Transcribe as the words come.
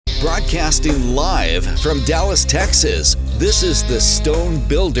Broadcasting live from Dallas, Texas, this is the Stone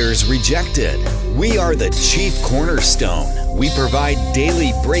Builders Rejected. We are the chief cornerstone. We provide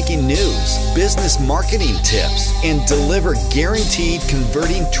daily breaking news, business marketing tips, and deliver guaranteed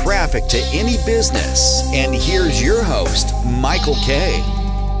converting traffic to any business. And here's your host, Michael Kay.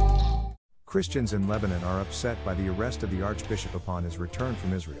 Christians in Lebanon are upset by the arrest of the archbishop upon his return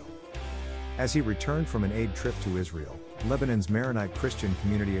from Israel. As he returned from an aid trip to Israel, Lebanon's Maronite Christian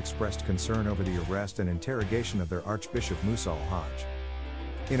community expressed concern over the arrest and interrogation of their Archbishop Musa al-Hajj.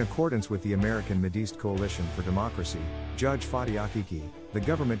 In accordance with the American Middle East Coalition for Democracy, Judge Fadi Akiki, the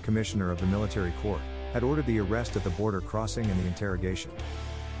government commissioner of the military court, had ordered the arrest at the border crossing and the interrogation.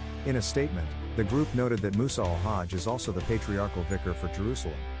 In a statement, the group noted that Musa al-Hajj is also the patriarchal vicar for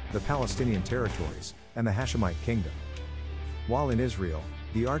Jerusalem, the Palestinian territories, and the Hashemite kingdom. While in Israel,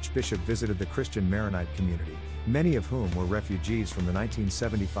 the archbishop visited the Christian Maronite community, many of whom were refugees from the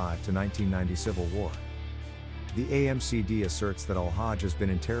 1975 to 1990 civil war. The AMCD asserts that al-Hajj has been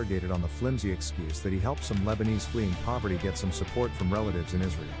interrogated on the flimsy excuse that he helped some Lebanese fleeing poverty get some support from relatives in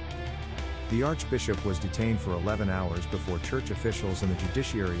Israel. The archbishop was detained for 11 hours before church officials and the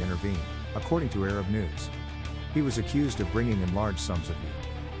judiciary intervened, according to Arab News. He was accused of bringing in large sums of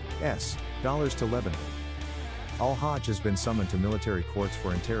U.S. dollars to Lebanon. Al-Hajj has been summoned to military courts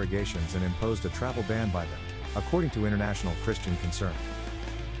for interrogations and imposed a travel ban by them, according to International Christian Concern.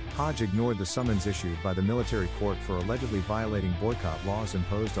 Hajj ignored the summons issued by the military court for allegedly violating boycott laws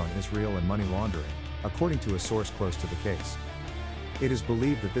imposed on Israel and money laundering, according to a source close to the case. It is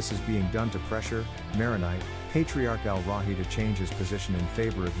believed that this is being done to pressure Maronite Patriarch al-Rahi to change his position in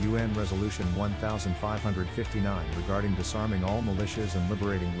favor of UN Resolution 1559 regarding disarming all militias and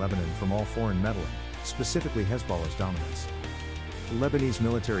liberating Lebanon from all foreign meddling, specifically Hezbollah's dominance. Lebanese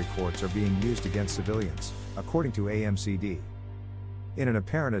military courts are being used against civilians, according to AMCD. In an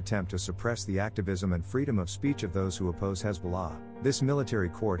apparent attempt to suppress the activism and freedom of speech of those who oppose Hezbollah, this military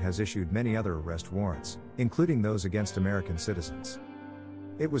court has issued many other arrest warrants, including those against American citizens.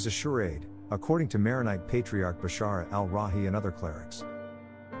 It was a charade, according to Maronite Patriarch Bashar al-Rahi and other clerics.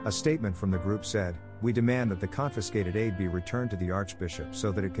 A statement from the group said, "We demand that the confiscated aid be returned to the archbishop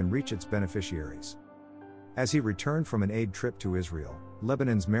so that it can reach its beneficiaries." As he returned from an aid trip to Israel,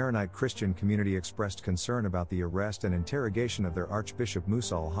 Lebanon's Maronite Christian community expressed concern about the arrest and interrogation of their Archbishop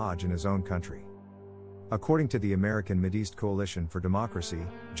Musa al-Hajj in his own country. According to the American Middle East Coalition for Democracy,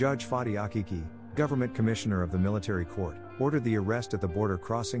 Judge Fadi Akiki, government commissioner of the military court, ordered the arrest at the border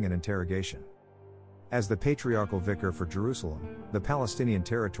crossing and interrogation. As the patriarchal vicar for Jerusalem, the Palestinian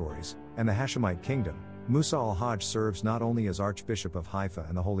territories, and the Hashemite kingdom, Musa al-Hajj serves not only as Archbishop of Haifa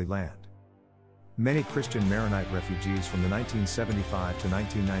and the Holy Land. Many Christian Maronite refugees from the 1975 to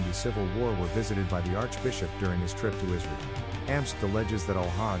 1990 civil war were visited by the archbishop during his trip to Israel. AMSC alleges that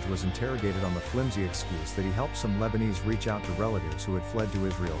al-Hajj was interrogated on the flimsy excuse that he helped some Lebanese reach out to relatives who had fled to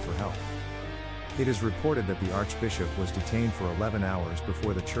Israel for help. It is reported that the archbishop was detained for 11 hours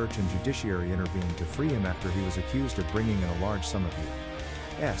before the church and judiciary intervened to free him after he was accused of bringing in a large sum of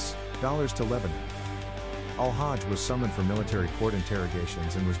U.S. dollars to Lebanon. Al-Hajj was summoned for military court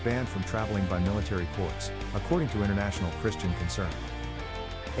interrogations and was banned from traveling by military courts, according to International Christian Concern.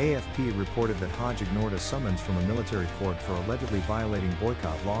 AFP reported that Hajj ignored a summons from a military court for allegedly violating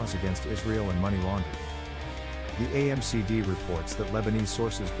boycott laws against Israel and money laundering. The AMCD reports that Lebanese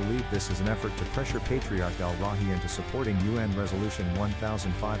sources believe this is an effort to pressure Patriarch al-Rahi into supporting UN Resolution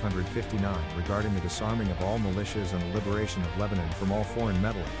 1559 regarding the disarming of all militias and the liberation of Lebanon from all foreign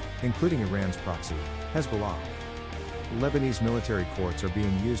meddling, including Iran's proxy, Hezbollah. Lebanese military courts are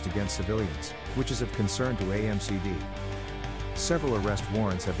being used against civilians, which is of concern to AMCD. Several arrest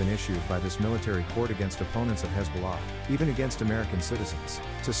warrants have been issued by this military court against opponents of Hezbollah, even against American citizens,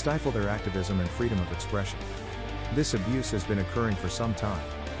 to stifle their activism and freedom of expression. This abuse has been occurring for some time,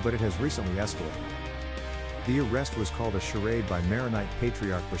 but it has recently escalated. The arrest was called a charade by Maronite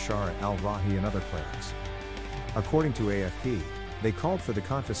Patriarch Bashar al-Rahi and other clerics. According to AFP, they called for the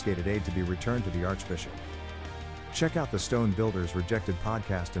confiscated aid to be returned to the archbishop. Check out the Stone Builders Rejected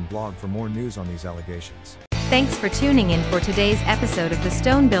podcast and blog for more news on these allegations. Thanks for tuning in for today's episode of the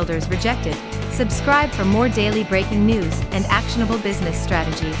Stone Builders Rejected. Subscribe for more daily breaking news and actionable business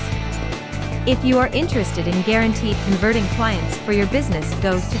strategies. If you are interested in guaranteed converting clients for your business,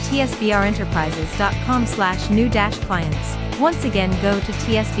 go to tsbrenterprises.com/new-clients. Once again, go to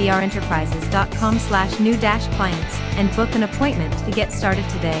tsbrenterprises.com/new-clients and book an appointment to get started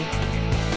today.